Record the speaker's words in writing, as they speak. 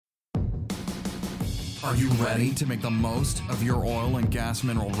Are you ready to make the most of your oil and gas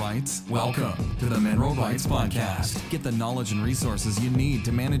mineral rights? Welcome to the Mineral Rights Podcast. Get the knowledge and resources you need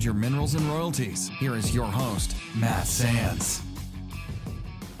to manage your minerals and royalties. Here is your host, Matt Sands.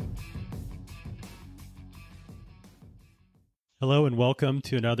 Hello and welcome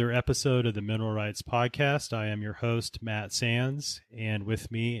to another episode of the Mineral Rights Podcast. I am your host, Matt Sands, and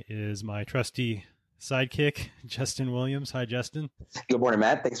with me is my trusty sidekick, Justin Williams. Hi, Justin. Good morning,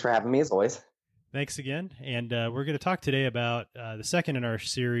 Matt. Thanks for having me, as always. Thanks again. And we're going to talk today about the second in our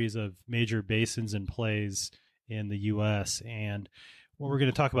series of major basins and plays in the U.S. And what we're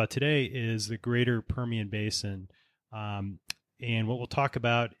going to talk about today is the greater Permian Basin. And what we'll talk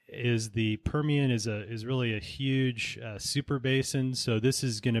about is the Permian is really a huge super basin. So this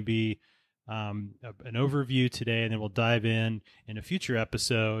is going to be an overview today, and then we'll dive in a future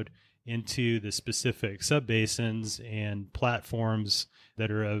episode into the specific subbasins and platforms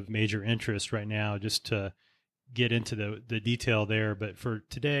that are of major interest right now, just to get into the detail there. But for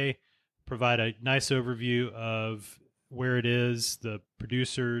today, provide a nice overview of where it is, the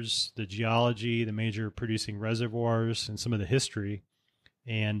producers, the geology, the major producing reservoirs, and some of the history.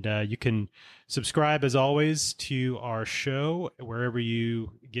 And you can subscribe, as always, to our show wherever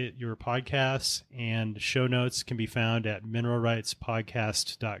you get your podcasts, and show notes can be found at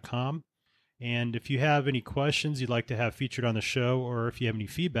mineralrightspodcast.com. And if you have any questions you'd like to have featured on the show, or if you have any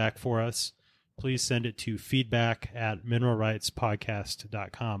feedback for us, please send it to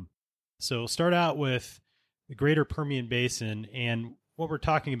feedback@mineralrightspodcast.com. So we'll start out with the greater Permian Basin. And what we're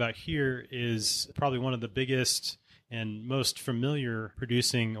talking about here is probably one of the biggest and most familiar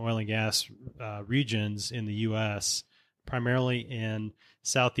producing oil and gas regions in the U.S., primarily in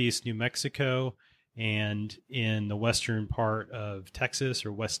southeast New Mexico and in the western part of Texas,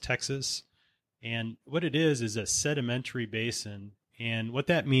 or West Texas. And what it is a sedimentary basin. And what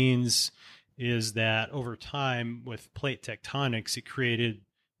that means is that over time, with plate tectonics, it created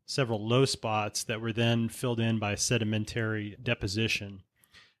several low spots that were then filled in by sedimentary deposition.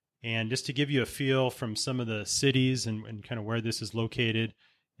 And just to give you a feel from some of the cities and kind of where this is located,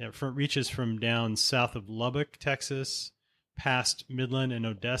 it reaches from down south of Lubbock, Texas, past Midland and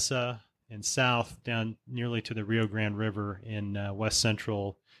Odessa, and south down nearly to the Rio Grande River in west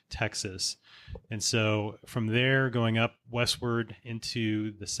central Texas. And so from there, going up westward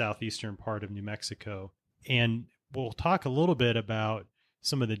into the southeastern part of New Mexico. And we'll talk a little bit about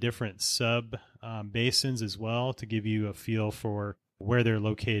some of the different sub basins as well, to give you a feel for where they're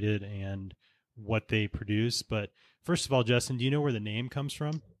located and what they produce. But first of all, Justin, do you know where the name comes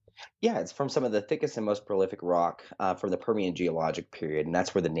from? Yeah, it's from some of the thickest and most prolific rock from the Permian geologic period, and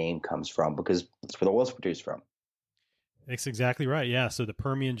that's where the name comes from, because that's where the oil's produced from. That's exactly right. Yeah. So the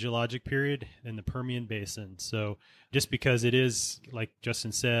Permian geologic period and the Permian Basin. So just because it is, like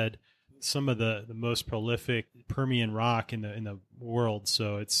Justin said, some of the most prolific Permian rock in the world,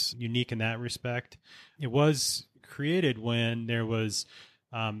 so it's unique in that respect. It was created when there was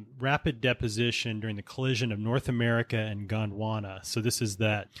rapid deposition during the collision of North America and Gondwana. So this is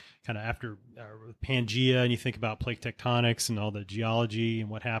that kind of after Pangea, and you think about plate tectonics and all the geology and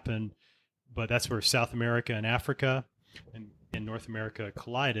what happened, but that's where South America and Africa and North America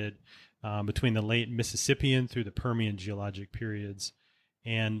collided between the late Mississippian through the Permian geologic periods.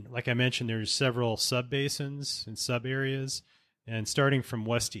 And like I mentioned, there's several subbasins and sub areas. And starting from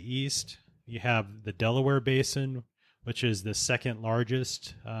west to east, you have the Delaware Basin, which is the second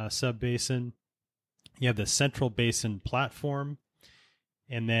largest sub-basin. You have the Central Basin Platform.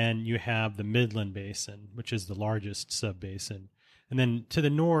 And then you have the Midland Basin, which is the largest sub-basin. And then to the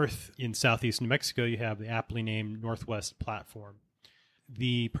north, in southeast New Mexico, you have the aptly named Northwest Platform.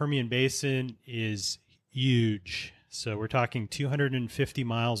 The Permian Basin is huge. So we're talking 250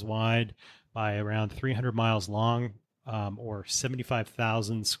 miles wide by around 300 miles long, or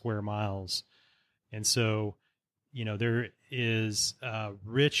 75,000 square miles. And so, you know, there is a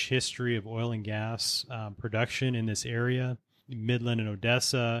rich history of oil and gas production in this area. Midland and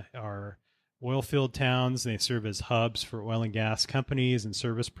Odessa are oil field towns. They serve as hubs for oil and gas companies and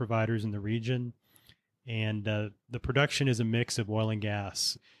service providers in the region. And the production is a mix of oil and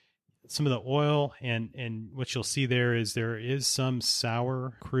gas. Some of the oil and what you'll see there is some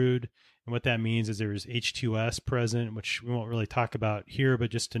sour crude. And what that means is there's H2S present, which we won't really talk about here, but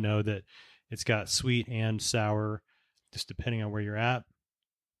just to know that it's got sweet and sour, just depending on where you're at.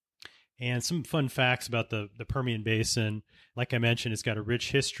 And some fun facts about the Permian Basin. Like I mentioned, it's got a rich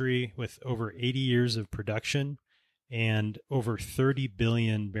history with over 80 years of production and over 30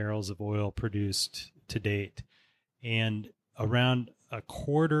 billion barrels of oil produced to date. And around a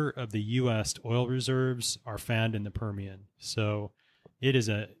quarter of the U.S. oil reserves are found in the Permian. So it is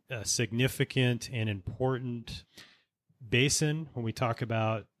a significant and important basin when we talk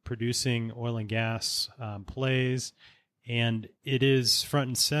about producing oil and gas plays. And it is front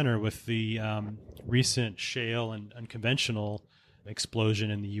and center with the recent shale and unconventional explosion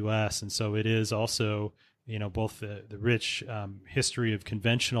in the U.S. And so it is also, both the rich history of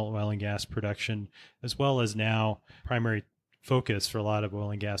conventional oil and gas production, as well as now primary focus for a lot of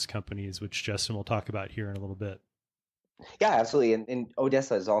oil and gas companies, which Justin will talk about here in a little bit. Yeah, absolutely. And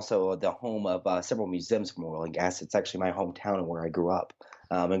Odessa is also the home of several museums from oil and gas. It's actually my hometown and where I grew up.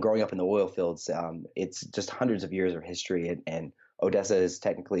 And growing up in the oil fields, it's just hundreds of years of history. And Odessa is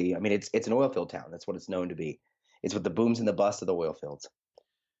technically, it's an oil field town. That's what it's known to be. It's with the booms and the busts of the oil fields.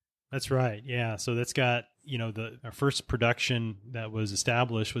 That's right. Yeah. So that's got, our first production that was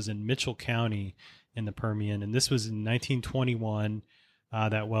established was in Mitchell County in the Permian. And this was in 1921.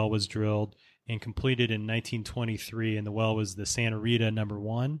 That well was drilled and completed in 1923. And the well was the Santa Rita number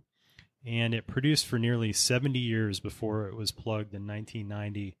 1. And it produced for nearly 70 years before it was plugged in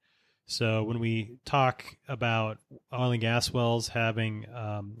 1990. So when we talk about oil and gas wells having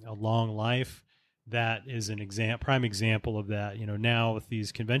a long life, that is an prime example of that. Now with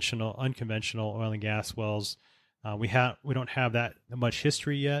these unconventional oil and gas wells, we don't have that much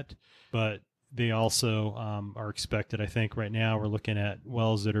history yet, but they also are expected. I think right now we're looking at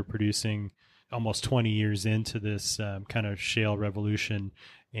wells that are producing almost 20 years into this kind of shale revolution,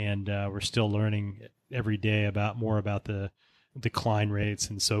 and we're still learning every day more about the decline rates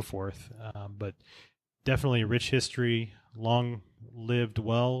and so forth. But definitely a rich history, long-lived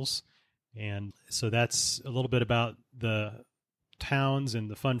wells. And so that's a little bit about the towns and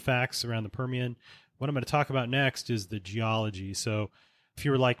the fun facts around the Permian. What I'm going to talk about next is the geology. So if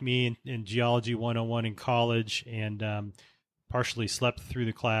you were like me in Geology 101 in college and partially slept through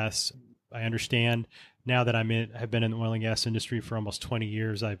the class, I understand now that I've been in the oil and gas industry for almost 20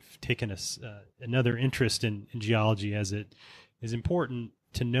 years. I've taken another interest in geology, as it is important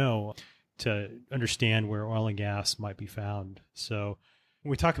to know to understand where oil and gas might be found. So when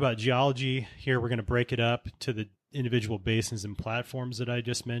we talk about geology here, we're going to break it up to the individual basins and platforms that I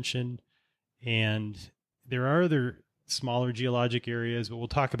just mentioned. And there are other smaller geologic areas, but we'll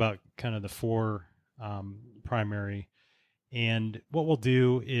talk about kind of the 4 primary. And what we'll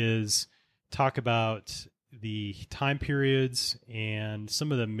do is talk about the time periods and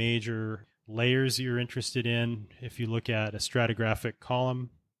some of the major layers you're interested in. If you look at a stratigraphic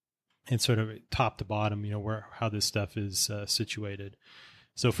column and sort of top to bottom, how this stuff is situated.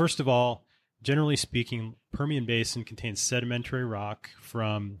 So first of all, generally speaking, Permian Basin contains sedimentary rock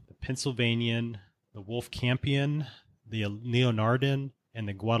from the Pennsylvanian, the Wolfcampian, the Leonardan, and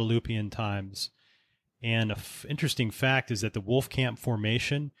the Guadalupian times. And an interesting fact is that the Wolfcamp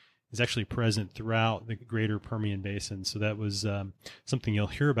Formation is actually present throughout the greater Permian Basin. So that was something you'll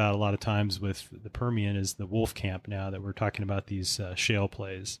hear about a lot of times with the Permian, is the Wolfcamp, now that we're talking about these shale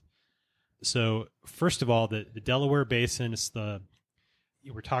plays. So first of all, the Delaware Basin is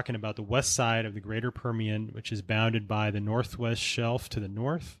we're talking about the west side of the greater Permian, which is bounded by the Northwest Shelf to the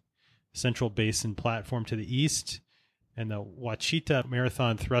north, Central Basin Platform to the east, and the Ouachita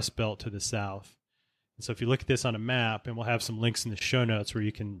Marathon Thrust Belt to the south. And so if you look at this on a map, and we'll have some links in the show notes where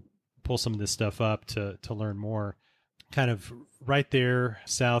you can pull some of this stuff up to learn more, kind of right there,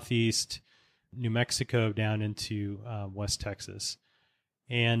 southeast New Mexico down into West Texas.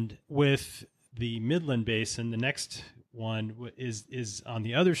 And with the Midland Basin, the next one is on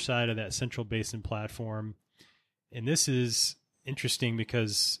the other side of that Central Basin Platform. And this is interesting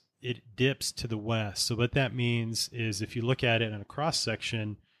because it dips to the west. So what that means is if you look at it in a cross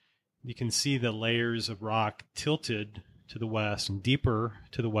section, you can see the layers of rock tilted to the west and deeper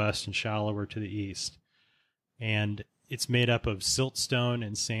to the west and shallower to the east. And it's made up of siltstone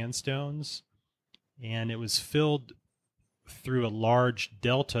and sandstones. And it was filled through a large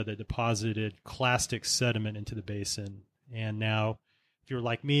delta that deposited clastic sediment into the basin. And now, if you're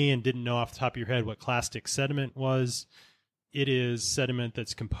like me and didn't know off the top of your head what clastic sediment was, it is sediment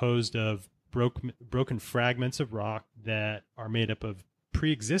that's composed of broken fragments of rock that are made up of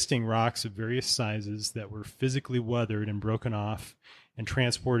pre-existing rocks of various sizes that were physically weathered and broken off and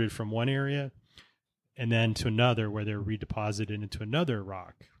transported from one area and then to another, where they're redeposited into another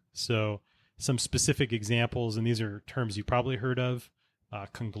rock. So some specific examples, and these are terms you probably heard of: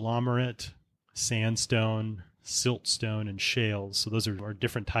 conglomerate, sandstone, siltstone, and shales. So those are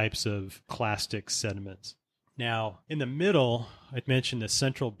different types of clastic sediments. Now, in the middle, I'd mentioned the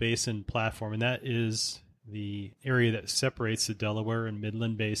Central Basin Platform, and that is the area that separates the Delaware and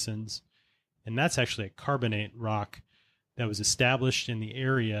Midland basins. And that's actually a carbonate rock that was established in the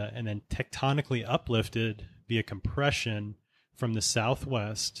area and then tectonically uplifted via compression from the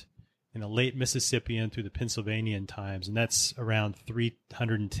southwest in the late Mississippian through the Pennsylvanian times, and that's around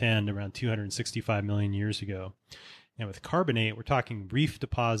 310 to around 265 million years ago. And with carbonate, we're talking reef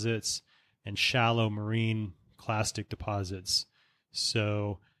deposits and shallow marine clastic deposits.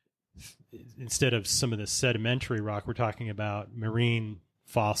 So instead of some of the sedimentary rock, we're talking about marine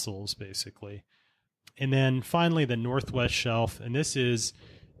fossils, basically. And then finally, the Northwest Shelf, and this is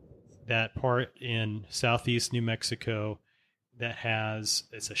that part in southeast New Mexico that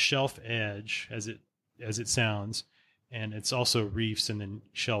it's a shelf edge, as it sounds, and it's also reefs and then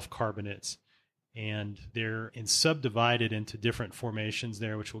shelf carbonates. And they're subdivided into different formations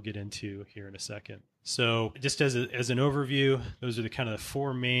there, which we'll get into here in a second. So just as an overview, those are the kind of the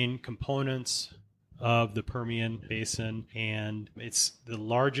four main components of the Permian Basin, and it's the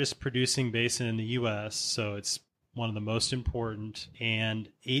largest producing basin in the U.S., so it's one of the most important, and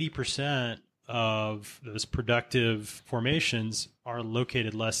 80% of those productive formations are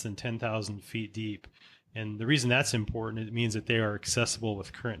located less than 10,000 feet deep. And the reason that's important, it means that they are accessible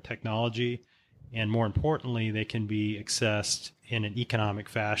with current technology, and more importantly, they can be accessed in an economic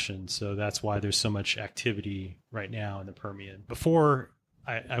fashion. So that's why there's so much activity right now in the Permian. Before,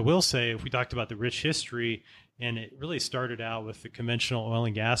 I will say, if we talked about the rich history, and it really started out with the conventional oil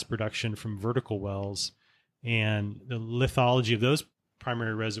and gas production from vertical wells, and the lithology of those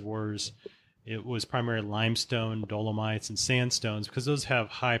primary reservoirs, it was primarily limestone, dolomites, and sandstones, because those have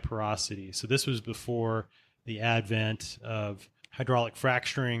high porosity. So this was before the advent of hydraulic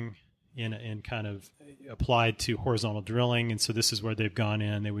fracturing and kind of applied to horizontal drilling. And so this is where they've gone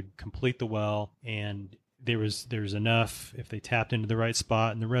in. They would complete the well, and there's enough, if they tapped into the right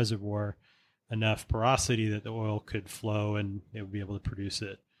spot in the reservoir, enough porosity that the oil could flow and they would be able to produce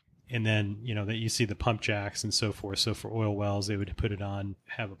it. And then, that you see the pump jacks and so forth. So for oil wells, they would put it on,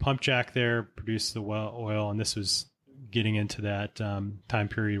 have a pump jack there, produce the oil. And this was getting into that time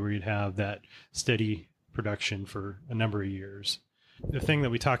period where you'd have that steady production for a number of years. The thing that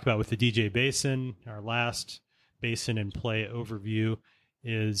we talked about with the DJ Basin, our last basin in play overview,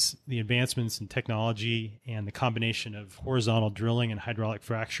 is the advancements in technology, and the combination of horizontal drilling and hydraulic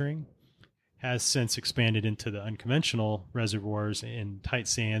fracturing has since expanded into the unconventional reservoirs in tight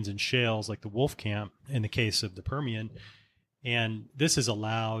sands and shales like the Wolfcamp in the case of the Permian. And this has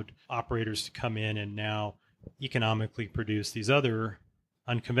allowed operators to come in and now economically produce these other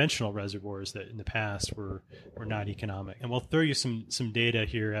unconventional reservoirs that in the past were not economic. And we'll throw you some data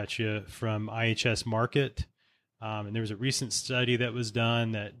here at you from IHS Markit. And there was a recent study that was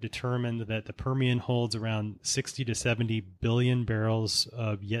done that determined that the Permian holds around 60 to 70 billion barrels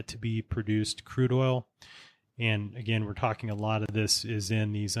of yet to be produced crude oil. And again, we're talking a lot of this is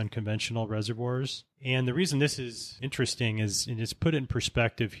in these unconventional reservoirs. And the reason this is interesting is, and just put it in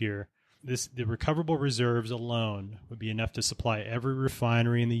perspective here, the recoverable reserves alone would be enough to supply every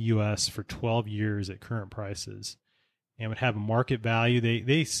refinery in the U.S. for 12 years at current prices, and would have a market value.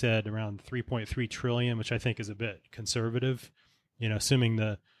 They said around 3.3 trillion, which I think is a bit conservative. Assuming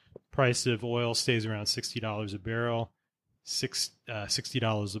the price of oil stays around $60 a barrel,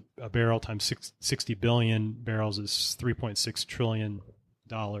 $60 a barrel times 60 billion barrels is $3.6 trillion.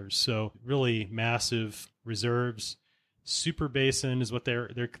 So really massive reserves. Super basin is what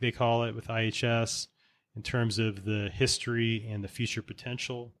they call it with IHS in terms of the history and the future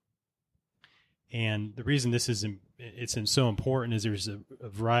potential. And the reason it's so important is there's a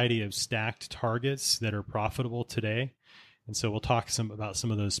variety of stacked targets that are profitable today. And so we'll talk about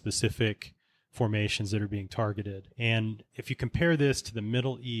some of those specific formations that are being targeted. And if you compare this to the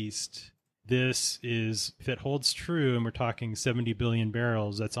Middle East, if it holds true, and we're talking 70 billion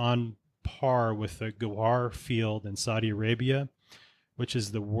barrels, that's on par with the Ghawar field in Saudi Arabia, which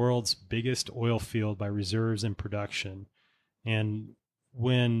is the world's biggest oil field by reserves and production. And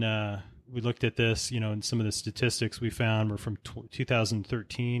when we looked at this, and some of the statistics we found were from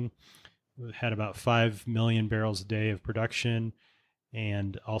 2013, we had about 5 million barrels a day of production,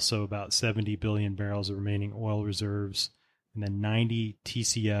 and also about 70 billion barrels of remaining oil reserves, and then 90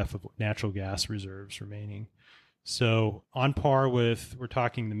 TCF of natural gas reserves remaining. So on par with, we're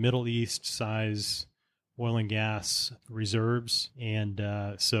talking the Middle East size oil and gas reserves. And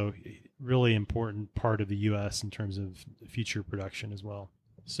so really important part of the U.S. in terms of future production as well.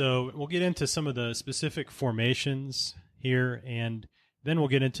 So we'll get into some of the specific formations here, and then we'll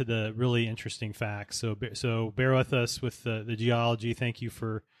get into the really interesting facts. So bear with us with the geology. Thank you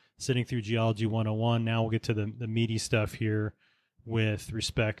for sitting through Geology 101. Now we'll get to the meaty stuff here with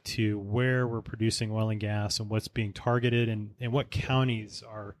respect to where we're producing oil and gas and what's being targeted, and what counties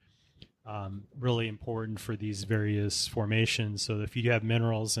are really important for these various formations. So if you have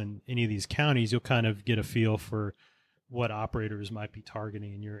minerals in any of these counties, you'll kind of get a feel for what operators might be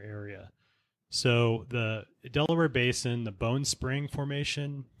targeting in your area. So the Delaware Basin, the Bone Spring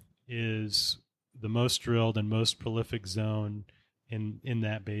Formation, is the most drilled and most prolific zone in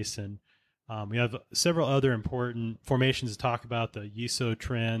that basin. We have several other important formations to talk about: the Yeso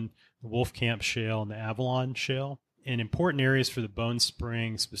Trend, the Wolfcamp Shale, and the Avalon Shale. And important areas for the Bone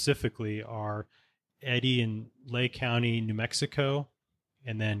Spring specifically are Eddy and Lake County, New Mexico,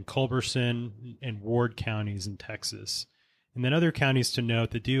 and then Culberson and Ward counties in Texas. And then other counties to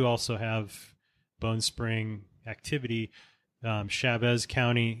note that do also have Bone Spring activity: Chavez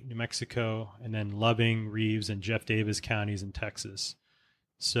County, New Mexico, and then Loving, Reeves, and Jeff Davis counties in Texas.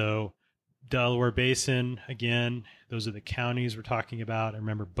 So Delaware Basin, again, those are the counties we're talking about. And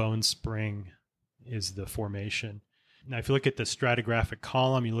remember, Bone Spring is the formation. Now, if you look at the stratigraphic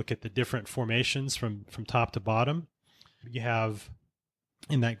column, you look at the different formations from top to bottom. You have,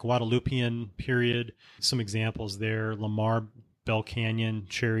 in that Guadalupean period, some examples there: Lamar, Bell Canyon,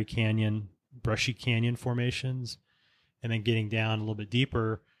 Cherry Canyon, Brushy Canyon formations. And then getting down a little bit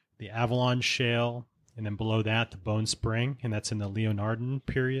deeper, the Avalon Shale, and then below that, the Bone Spring, and that's in the Leonardan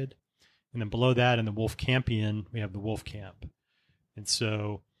period. And then below that, in the Wolfcampian, we have the Wolfcamp. And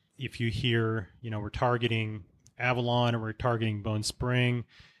so if you hear, we're targeting Avalon or we're targeting Bone Spring,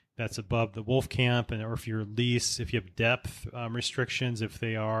 that's above the Wolfcamp. And or if you're if you have depth restrictions, if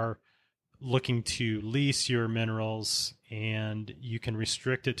they are looking to lease your minerals and you can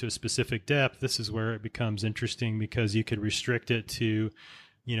restrict it to a specific depth, this is where it becomes interesting, because you could restrict it to,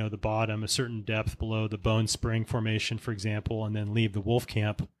 the bottom, a certain depth below the Bone Spring Formation, for example, and then leave the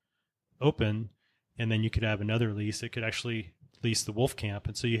Wolfcamp open. And then you could have another lease that could actually lease the Wolfcamp.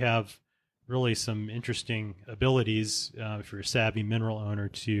 And so you have really some interesting abilities, if you're a savvy mineral owner,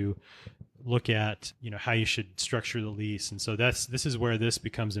 to look at, how you should structure the lease. And so this is where this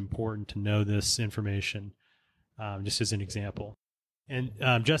becomes important to know this information, just as an example. And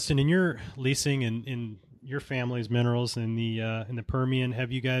Justin, in your leasing and in your family's minerals in the Permian,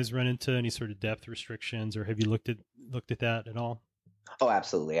 have you guys run into any sort of depth restrictions, or have you looked at that at all? Oh,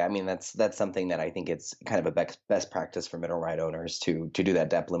 absolutely. I mean, that's something that I think it's kind of a best practice for mineral right owners to do that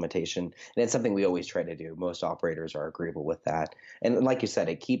depth limitation. And it's something we always try to do. Most operators are agreeable with that. And like you said,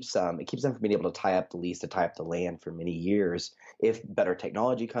 it keeps them from being able to tie up the lease, to tie up the land for many years. If better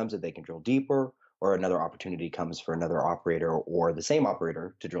technology comes that they can drill deeper, or another opportunity comes for another operator or the same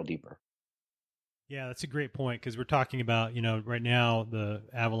operator to drill deeper. Yeah, that's a great point, because we're talking about, right now, the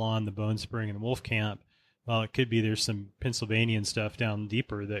Avalon, the Bone Spring, and the Wolfcamp. Well, it could be there's some Pennsylvanian stuff down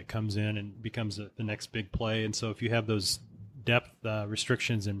deeper that comes in and becomes the next big play. And so if you have those depth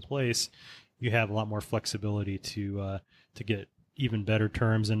restrictions in place, you have a lot more flexibility to get even better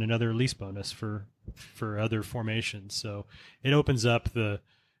terms and another lease bonus for other formations. So it opens up the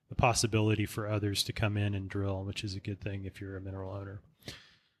possibility for others to come in and drill, which is a good thing if you're a mineral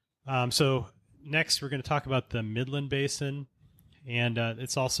owner. So next, we're going to talk about the Midland Basin, and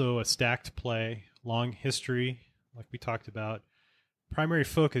it's also a stacked play. Long history, like we talked about. Primary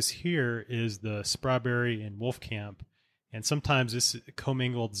focus here is the Spraberry and Wolfcamp, and sometimes this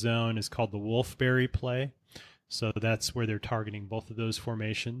commingled zone is called the Wolfberry play. So that's where they're targeting both of those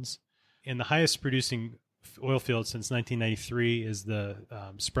formations. And the highest producing oil field since 1993 is the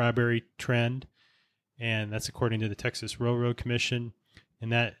Spraberry Trend, and that's according to the Texas Railroad Commission,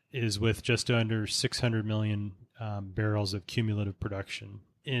 and that is with just under 600 million barrels of cumulative production.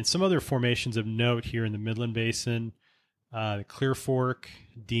 And some other formations of note here in the Midland Basin, the Clear Fork,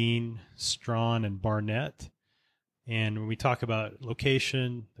 Dean, Strawn, and Barnett. And when we talk about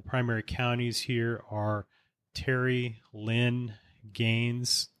location, the primary counties here are Terry, Lynn,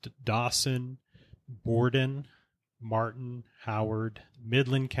 Gaines, Dawson, Borden, Martin, Howard,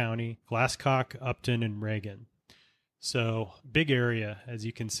 Midland County, Glasscock, Upton, and Reagan. So big area, as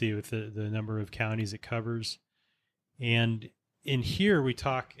you can see, with the number of counties it covers. And in here, we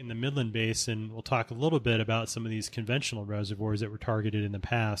talk in the Midland Basin, we'll talk a little bit about some of these conventional reservoirs that were targeted in the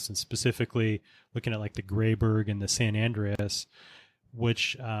past, and specifically looking at like the Grayburg and the San Andreas,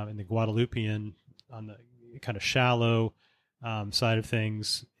 which in the Guadalupean on the kind of shallow side of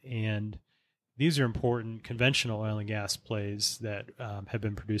things. And these are important conventional oil and gas plays that have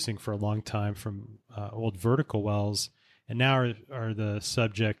been producing for a long time from old vertical wells, and now are the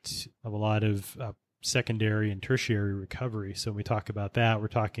subject of a lot of secondary and tertiary recovery. So when we talk about that, we're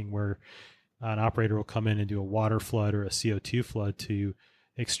talking where an operator will come in and do a water flood or a CO2 flood to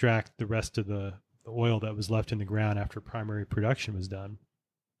extract the rest of the oil that was left in the ground after primary production was done.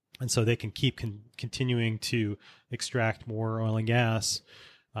 And so they can keep continuing to extract more oil and gas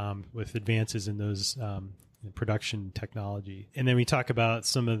with advances in those in production technology. And then we talk about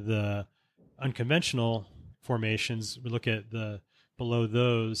some of the unconventional formations. We look at below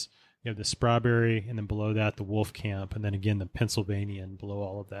those, you have the Strawberry, and then below that, the Wolfcamp, and then again, the Pennsylvanian below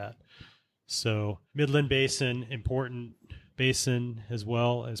all of that. So Midland Basin, important basin as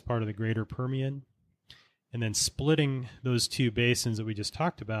well as part of the greater Permian. And then splitting those two basins that we just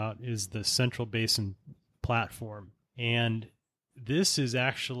talked about is the Central Basin Platform. And this is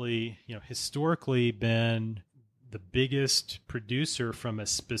actually, historically been the biggest producer from a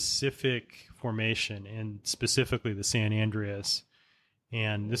specific formation, and specifically the San Andreas.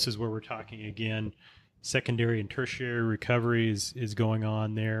 And this is where we're talking again, secondary and tertiary recovery is going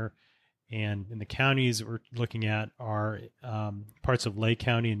on there. And in the counties that we're looking at are parts of Lake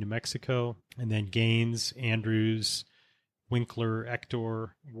County in New Mexico, and then Gaines, Andrews, Winkler,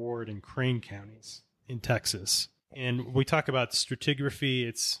 Ector, Ward, and Crane counties in Texas. And when we talk about stratigraphy,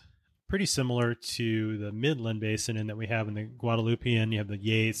 it's pretty similar to the Midland Basin in that we have in the Guadalupean, you have the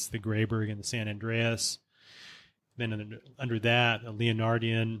Yates, the Grayburg, and the San Andreas. Then under that, a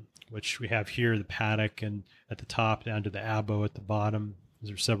Leonardian, which we have here, the Paddock, and at the top down to the Abo at the bottom.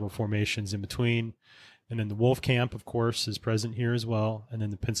 There are several formations in between. And then the Wolfcamp, of course, is present here as well. And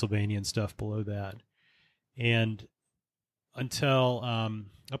then the Pennsylvanian stuff below that. And up until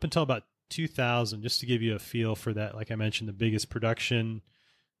about 2000, just to give you a feel for that, like I mentioned, the biggest production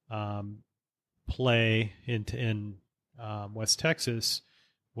play in West Texas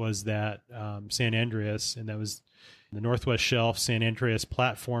was that San Andreas, and that was the Northwest Shelf San Andreas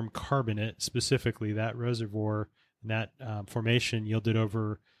Platform Carbonate, specifically that reservoir. And that formation yielded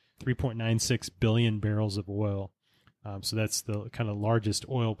over 3.96 billion barrels of oil. So that's the kind of largest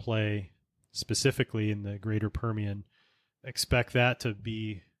oil play specifically in the greater Permian. Expect that to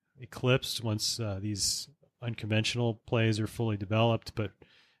be eclipsed once these unconventional plays are fully developed. But,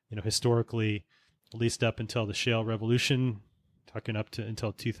 historically, at least up until the shale revolution, talking up to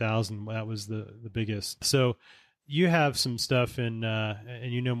until 2000, that was the biggest. So you have some stuff and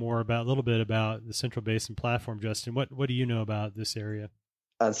more about a little bit about the Central Basin Platform, Justin. What do you know about this area?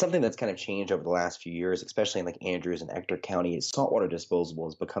 Something that's kind of changed over the last few years, especially in like Andrews and Ector County, is saltwater disposal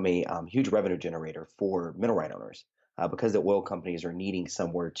has become a huge revenue generator for mineral right owners because the oil companies are needing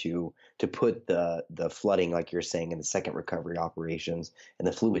somewhere to put the flooding, like you're saying, in the second recovery operations and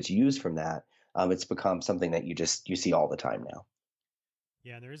the fluids used from that. It's become something that you see all the time now.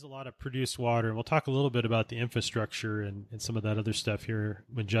 Yeah, there is a lot of produced water, and we'll talk a little bit about the infrastructure and some of that other stuff here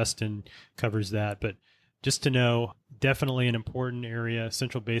when Justin covers that. But just to know, definitely an important area,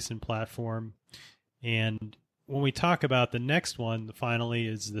 Central Basin Platform. And when we talk about the next one, finally,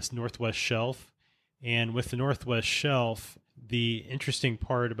 is this Northwest Shelf. And with the Northwest Shelf, the interesting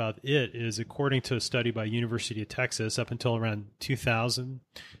part about it is, according to a study by University of Texas, up until around 2000,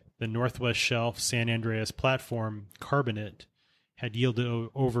 the Northwest Shelf San Andreas Platform Carbonate had yielded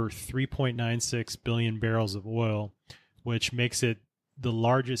over 3.96 billion barrels of oil, which makes it the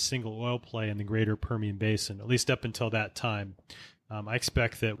largest single oil play in the greater Permian Basin, at least up until that time. I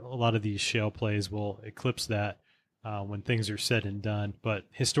expect that a lot of these shale plays will eclipse that when things are said and done. But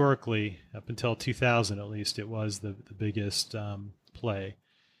historically, up until 2000 at least, it was the biggest play.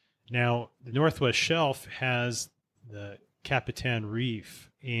 Now, the Northwest Shelf has the Capitan Reef,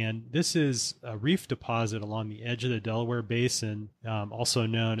 and this is a reef deposit along the edge of the Delaware Basin, also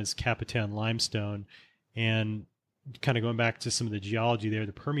known as Capitan Limestone. And kind of going back to some of the geology there,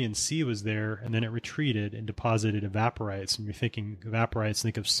 the Permian Sea was there, and then it retreated and deposited evaporites. And you're thinking evaporites,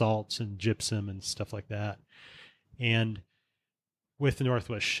 think of salts and gypsum and stuff like that. And with the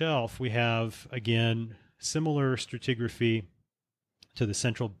Northwest Shelf, we have, again, similar stratigraphy to the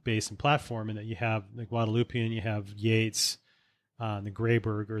Central Basin Platform, in that you have the Guadalupean, you have Yates, the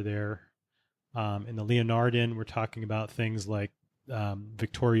Grayburg are there. In the Leonardian, we're talking about things like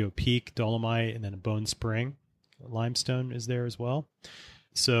Victorio Peak, Dolomite, and then a Bone Spring limestone is there as well.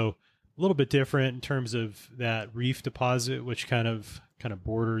 So a little bit different in terms of that reef deposit, which kind of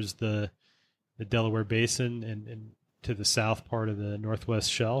borders the Delaware Basin and to the south part of the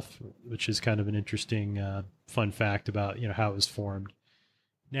Northwest Shelf, which is kind of an interesting fun fact about how it was formed.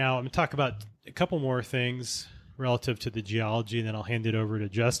 Now I'm going to talk about a couple more things relative to the geology, and then I'll hand it over to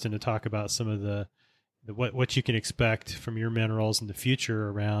Justin to talk about some of the what you can expect from your minerals in the future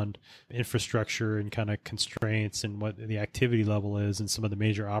around infrastructure and kind of constraints and what the activity level is and some of the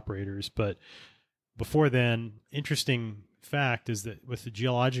major operators. But before then, interesting fact is that with the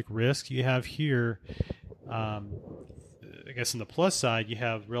geologic risk you have here, I guess on the plus side, you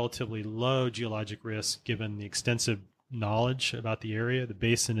have relatively low geologic risk given the extensive knowledge about the area. The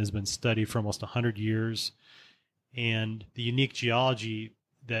basin has been studied for almost 100 years, and the unique geology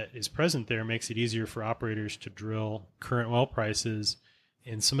that is present there makes it easier for operators to drill. Current oil prices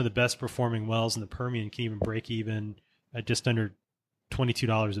And some of the best performing wells in the Permian can even break even at just under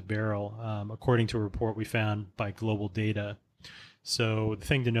 $22 a barrel, according to a report we found by Global Data. So the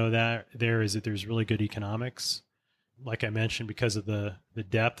thing to know is that there's really good economics, like I mentioned, because of the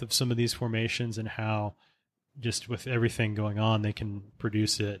depth of some of these formations and how just with everything going on, they can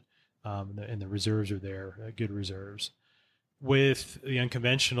produce it, and the reserves are there, good reserves. With the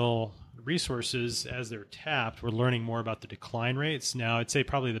unconventional resources, as they're tapped, we're learning more about the decline rates. Now, I'd say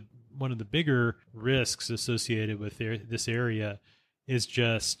probably one of the bigger risks associated with this area is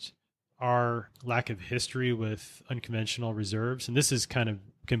just our lack of history with unconventional reserves. And this is can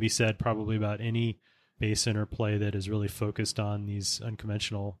be said probably about any basin or play that is really focused on these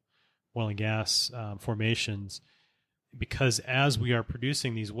unconventional oil and gas formations. Because as we are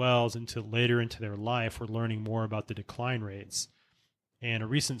producing these wells later into their life, we're learning more about the decline rates. And a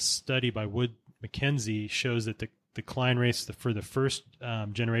recent study by Wood Mackenzie shows that the decline rates for the first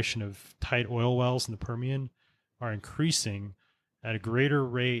generation of tight oil wells in the Permian are increasing at a greater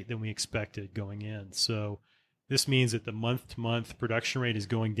rate than we expected going in. So this means that the month-to-month production rate is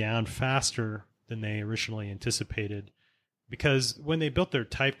going down faster than they originally anticipated. Because when they built their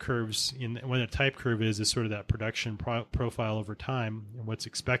type curves, when a type curve is sort of that production profile over time and what's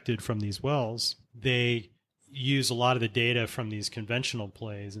expected from these wells, they use a lot of the data from these conventional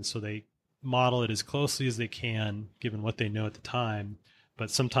plays. And so they model it as closely as they can, given what they know at the time. But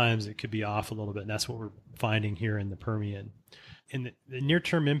sometimes it could be off a little bit. And that's what we're finding here in the Permian. And the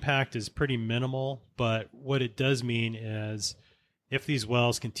near-term impact is pretty minimal. But what it does mean is if these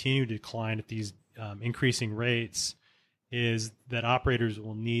wells continue to decline at these increasing rates, is that operators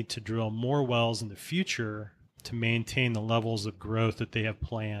will need to drill more wells in the future to maintain the levels of growth that they have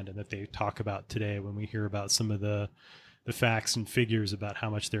planned and that they talk about today when we hear about some of the facts and figures about how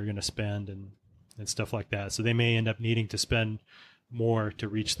much they're going to spend and stuff like that. So they may end up needing to spend more to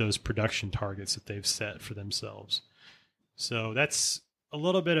reach those production targets that they've set for themselves. So that's a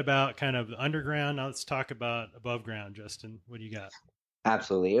little bit about kind of the underground. Now let's talk about above ground. Justin, what do you got?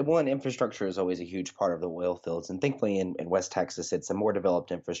 Absolutely. One, infrastructure is always a huge part of the oil fields. And thankfully in West Texas, it's a more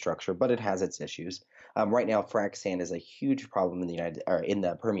developed infrastructure, but it has its issues. Right now, frac sand is a huge problem in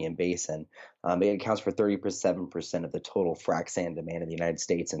the Permian Basin. It accounts for 37% of the total frac sand demand in the United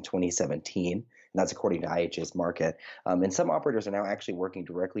States in 2017. And that's according to IHS Markit. And some operators are now actually working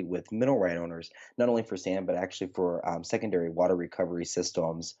directly with mineral right owners, not only for sand, but actually for secondary water recovery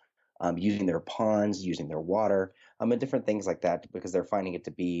systems, using their ponds, using their water, and different things like that, because they're finding it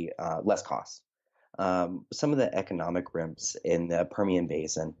to be less cost. Some of the economic rents in the Permian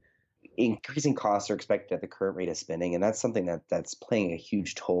Basin, increasing costs are expected at the current rate of spending, and that's something that's playing a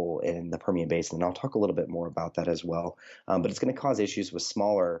huge toll in the Permian Basin. And I'll talk a little bit more about that as well. But it's going to cause issues with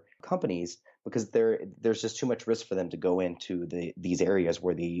smaller companies because there's just too much risk for them to go into these areas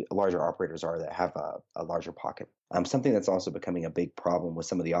where the larger operators are that have a larger pocket. Something that's also becoming a big problem with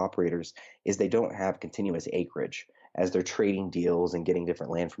some of the operators is they don't have continuous acreage. As they're trading deals and getting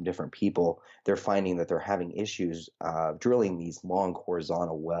different land from different people, they're finding that they're having issues drilling these long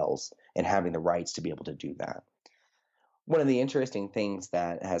horizontal wells and having the rights to be able to do that. One of the interesting things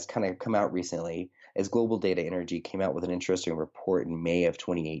that has kind of come out recently is Global Data Energy came out with an interesting report in May of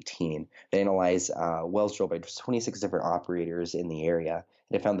 2018. They analyzed wells drilled by 26 different operators in the area,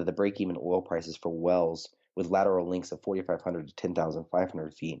 and it found that the break-even oil prices for wells with lateral lengths of 4,500 to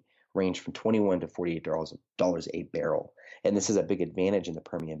 10,500 feet range from $21 to $48 a barrel. And this is a big advantage in the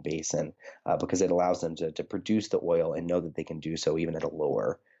Permian Basin because it allows them to produce the oil and know that they can do so even at a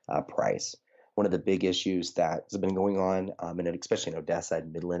lower price. One of the big issues that has been going on, and especially in Odessa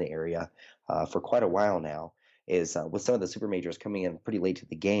and Midland area for quite a while now, is with some of the super majors coming in pretty late to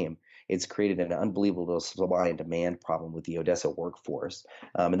the game, it's created an unbelievable supply and demand problem with the Odessa workforce.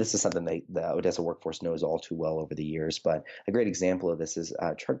 And this is something the Odessa workforce knows all too well over the years. But a great example of this is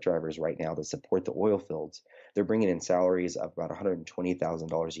truck drivers right now that support the oil fields. They're bringing in salaries of about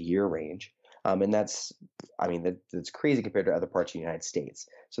 $120,000 a year range. And that's crazy compared to other parts of the United States.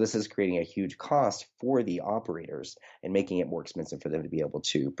 So this is creating a huge cost for the operators and making it more expensive for them to be able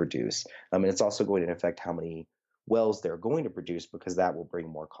to produce. And it's also going to affect how many wells they're going to produce because that will bring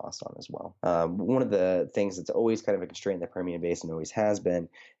more cost on as well. One of the things that's always kind of a constraint in the Permian Basin, always has been,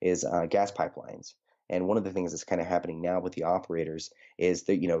 is gas pipelines. And one of the things that's kind of happening now with the operators is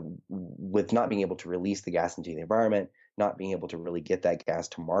that, with not being able to release the gas into the environment, not being able to really get that gas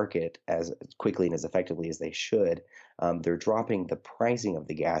to market as quickly and as effectively as they should, they're dropping the pricing of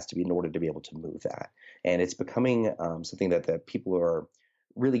the gas in order to be able to move that. And it's becoming something that the people are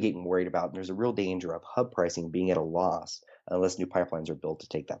really getting worried about. And there's a real danger of hub pricing being at a loss unless new pipelines are built to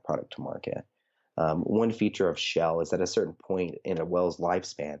take that product to market. One feature of shale is that at a certain point in a well's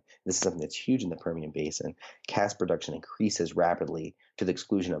lifespan, this is something that's huge in the Permian Basin, gas production increases rapidly to the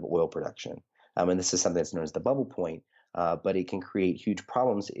exclusion of oil production. And this is something that's known as the bubble point, but it can create huge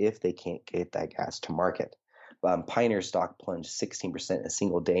problems if they can't get that gas to market. Pioneer stock plunged 16% in a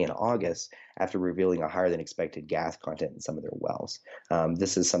single day in August after revealing a higher than expected gas content in some of their wells.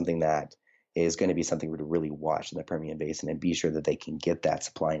 This is something that is going to be something to really watch in the Permian Basin and be sure that they can get that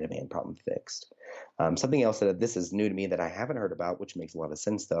supply and demand problem fixed. Something else that this is new to me that I haven't heard about, which makes a lot of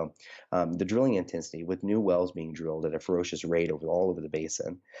sense though, the drilling intensity with new wells being drilled at a ferocious rate all over the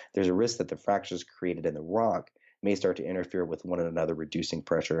basin. There's a risk that the fractures created in the rock may start to interfere with one another, reducing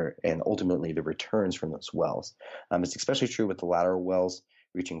pressure and ultimately the returns from those wells. It's especially true with the lateral wells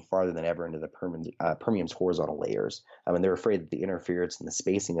reaching farther than ever into the Permian's horizontal layers. And they're afraid that the interference and the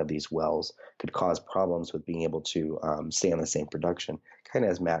spacing of these wells could cause problems with being able to stay on the same production, kind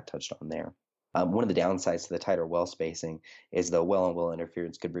of as Matt touched on there. One of the downsides to the tighter well spacing is the well-on-well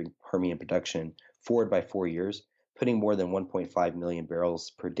interference could bring Permian production forward by 4 years, putting more than 1.5 million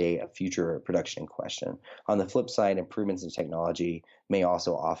barrels per day of future production in question. On the flip side, improvements in technology may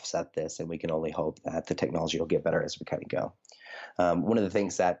also offset this, and we can only hope that the technology will get better as we kind of go. One of the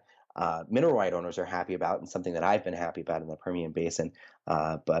things that mineral right owners are happy about, and something that I've been happy about in the Permian Basin,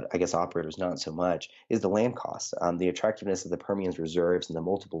 but I guess operators not so much, is the land cost. The attractiveness of the Permian's reserves and the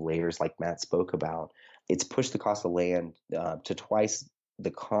multiple layers like Matt spoke about, it's pushed the cost of land to twice the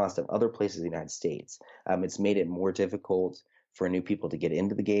cost of other places in the United States. It's made it more difficult for new people to get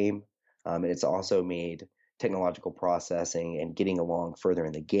into the game, and it's also made technological processing and getting along further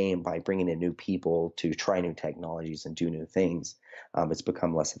in the game by bringing in new people to try new technologies and do new things. It's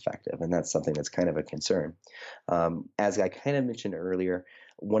become less effective, and that's something that's kind of a concern. As I kind of mentioned earlier,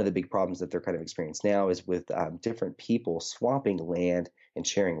 one of the big problems that they're kind of experiencing now is with different people swapping land and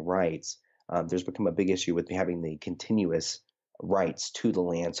sharing rights. There's become a big issue with having the continuous rights to the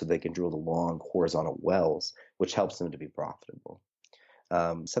land so they can drill the long horizontal wells, which helps them to be profitable.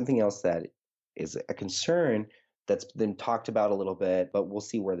 Something else that is a concern that's been talked about a little bit, but we'll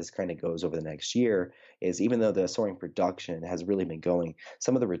see where this kind of goes over the next year, is even though the soaring production has really been going,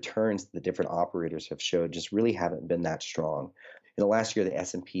 some of the returns that the different operators have showed just really haven't been that strong. In the last year, the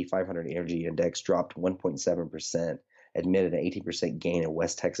S&P 500 Energy Index dropped 1.7%, admitted an 18% gain in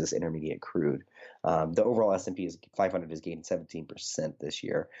West Texas Intermediate crude. The overall S&P 500 has gained 17% this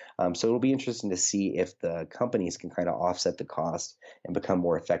year. So it'll be interesting to see if the companies can kind of offset the cost and become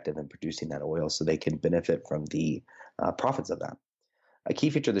more effective in producing that oil so they can benefit from the profits of that. A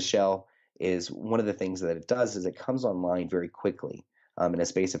key feature of the shale is one of the things that it does is it comes online very quickly in a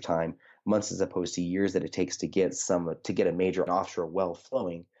space of time, months as opposed to years that it takes to get a major offshore well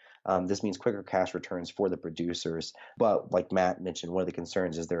flowing. This means quicker cash returns for the producers. But like Matt mentioned, one of the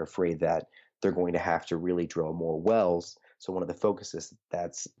concerns is they're afraid that they're going to have to really drill more wells. So one of the focuses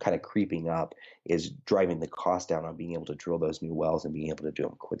that's kind of creeping up is driving the cost down on being able to drill those new wells and being able to do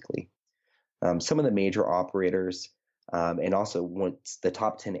them quickly. Some of the major operators and also once the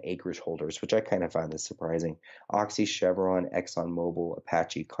top 10 acreage holders, which I kind of find this surprising, Oxy, Chevron, ExxonMobil,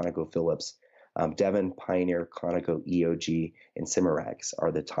 Apache, ConocoPhillips, Devon, Pioneer, Conoco, EOG, and Cimarex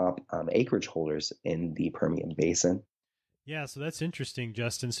are the top acreage holders in the Permian Basin. Yeah, so that's interesting,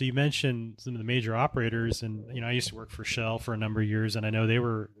 Justin. So you mentioned some of the major operators, and I used to work for Shell for a number of years, and I know they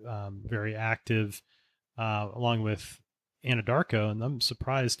were very active along with Anadarko, and I'm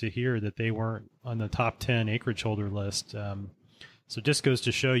surprised to hear that they weren't on the top 10 acreage holder list. So it just goes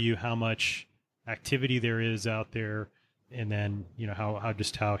to show you how much activity there is out there, and then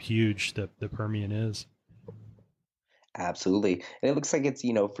how huge the Permian is. Absolutely. And it looks like it's,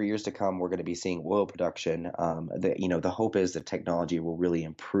 for years to come, we're going to be seeing oil production. The hope is that technology will really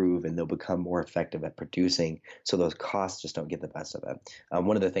improve and they'll become more effective at producing so those costs just don't get the best of it.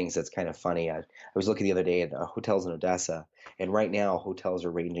 One of the things that's kind of funny, I was looking the other day at hotels in Odessa, and right now hotels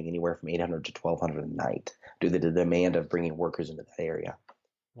are ranging anywhere from $800 to $1,200 a night due to the demand of bringing workers into that area.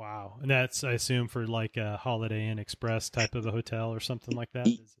 Wow. And that's, I assume, for like a Holiday Inn Express type of a hotel or something like that?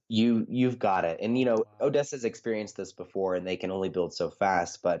 You've got it. And, wow. Odessa's experienced this before, and they can only build so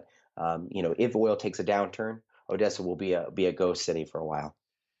fast. But, if oil takes a downturn, Odessa will be a ghost city for a while.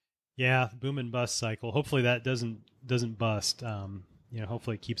 Yeah, boom and bust cycle. Hopefully that doesn't bust.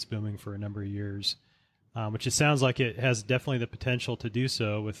 Hopefully it keeps booming for a number of years, which it sounds like it has definitely the potential to do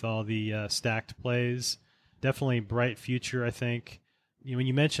so with all the stacked plays. Definitely bright future, I think. When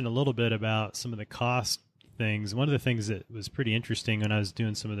you mentioned a little bit about some of the cost things, one of the things that was pretty interesting when I was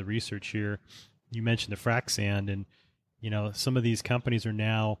doing some of the research here, you mentioned the frac sand, and some of these companies are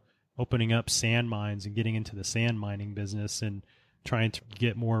now opening up sand mines and getting into the sand mining business. And trying to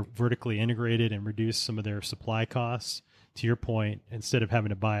get more vertically integrated and reduce some of their supply costs. To your point, instead of having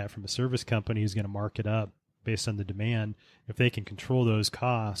to buy it from a service company who's going to mark it up based on the demand, if they can control those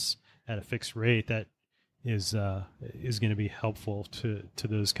costs at a fixed rate, that is going to be helpful to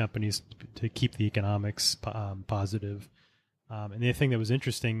those companies to keep the economics positive. And the other thing that was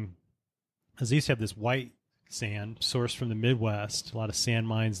interesting is they used to have this white sand sourced from the Midwest, a lot of sand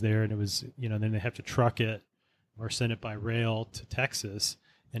mines there, and it was, then they have to truck it or send it by rail to Texas.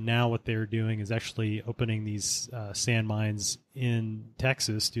 And now what they're doing is actually opening these sand mines in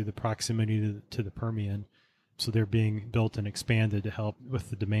Texas due to the proximity to the Permian. So they're being built and expanded to help with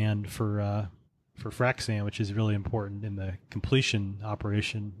the demand for frac sand, which is really important in the completion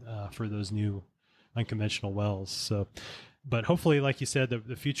operation for those new unconventional wells. So, but hopefully, like you said,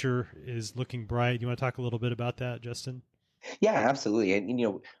 the future is looking bright. You want to talk a little bit about that, Justin? Yeah, absolutely.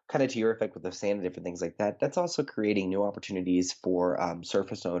 And, kind of to your effect with the sand and different things like that, that's also creating new opportunities for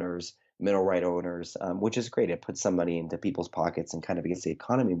surface owners, mineral right owners, which is great. It puts some money into people's pockets and kind of gets the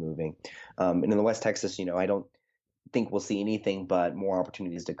economy moving. And in the West Texas, I don't think we'll see anything but more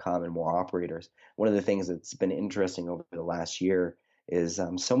opportunities to come and more operators. One of the things that's been interesting over the last year is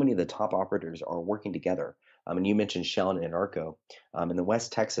so many of the top operators are working together. And you mentioned Shell and Anadarko. In the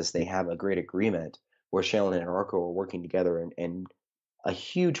West Texas, they have a great agreement where Shell and Anadarko are working together, and a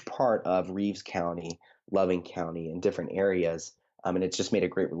huge part of Reeves County, Loving County, and different areas. And it's just made a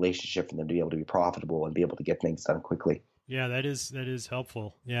great relationship for them to be able to be profitable and be able to get things done quickly. Yeah, that is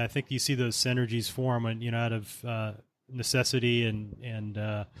helpful. Yeah, I think you see those synergies form when, out of necessity and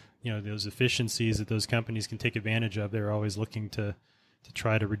those efficiencies that those companies can take advantage of. They're always looking to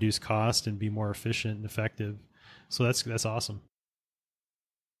try to reduce cost and be more efficient and effective. So that's awesome.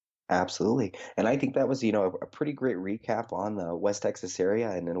 Absolutely. And I think that was, a pretty great recap on the West Texas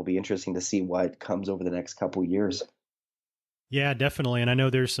area, and it'll be interesting to see what comes over the next couple of years. Yeah, definitely. And I know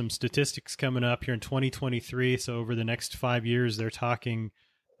there's some statistics coming up here in 2023. So over the next 5 years, they're talking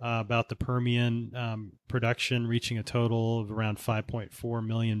about the Permian production reaching a total of around 5.4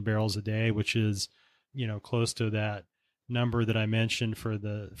 million barrels a day, which is, close to that number that I mentioned for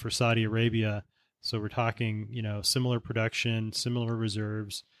Saudi Arabia. So we're talking, similar production, similar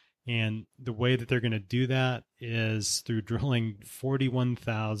reserves. And the way that they're going to do that is through drilling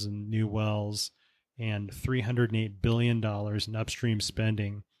 41,000 new wells and $308 billion in upstream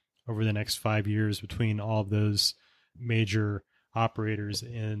spending over the next 5 years between all of those major operators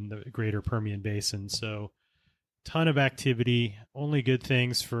in the greater Permian Basin. So ton of activity, only good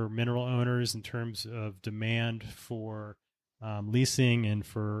things for mineral owners in terms of demand for leasing and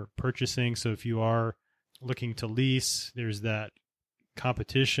for purchasing. So if you are looking to lease, there's that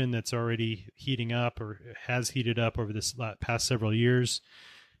competition that's already heating up or has heated up over this past several years.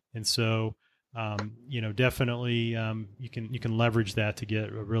 And so, definitely you can leverage that to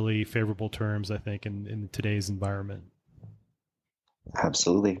get really favorable terms, I think, in today's environment.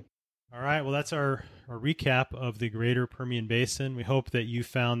 Absolutely. All right. Well, that's our recap of the greater Permian Basin. We hope that you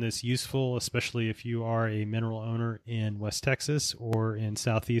found this useful, especially if you are a mineral owner in West Texas or in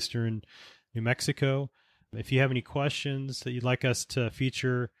southeastern New Mexico. If you have any questions that you'd like us to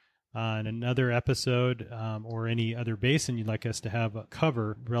feature in another episode or any other basin you'd like us to have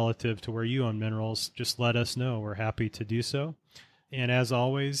cover relative to where you own minerals, just let us know. We're happy to do so. And as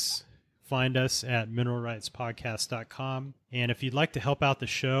always, find us at mineralrightspodcast.com. And if you'd like to help out the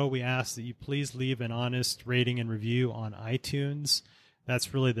show, we ask that you please leave an honest rating and review on iTunes.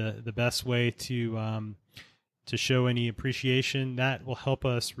 That's really the best way to show any appreciation. That will help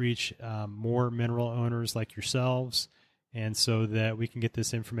us reach more mineral owners like yourselves, and so that we can get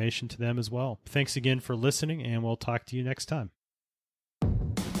this information to them as well. Thanks again for listening, and we'll talk to you next time.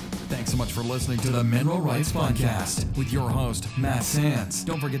 Thanks so much for listening to the Mineral Rights Podcast with your host, Matt Sands.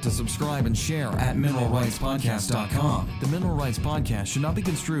 Don't forget to subscribe and share at mineralrightspodcast.com. The Mineral Rights Podcast should not be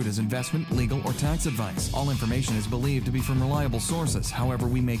construed as investment, legal, or tax advice. All information is believed to be from reliable sources. However,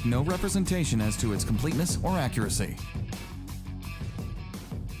 we make no representation as to its completeness or accuracy.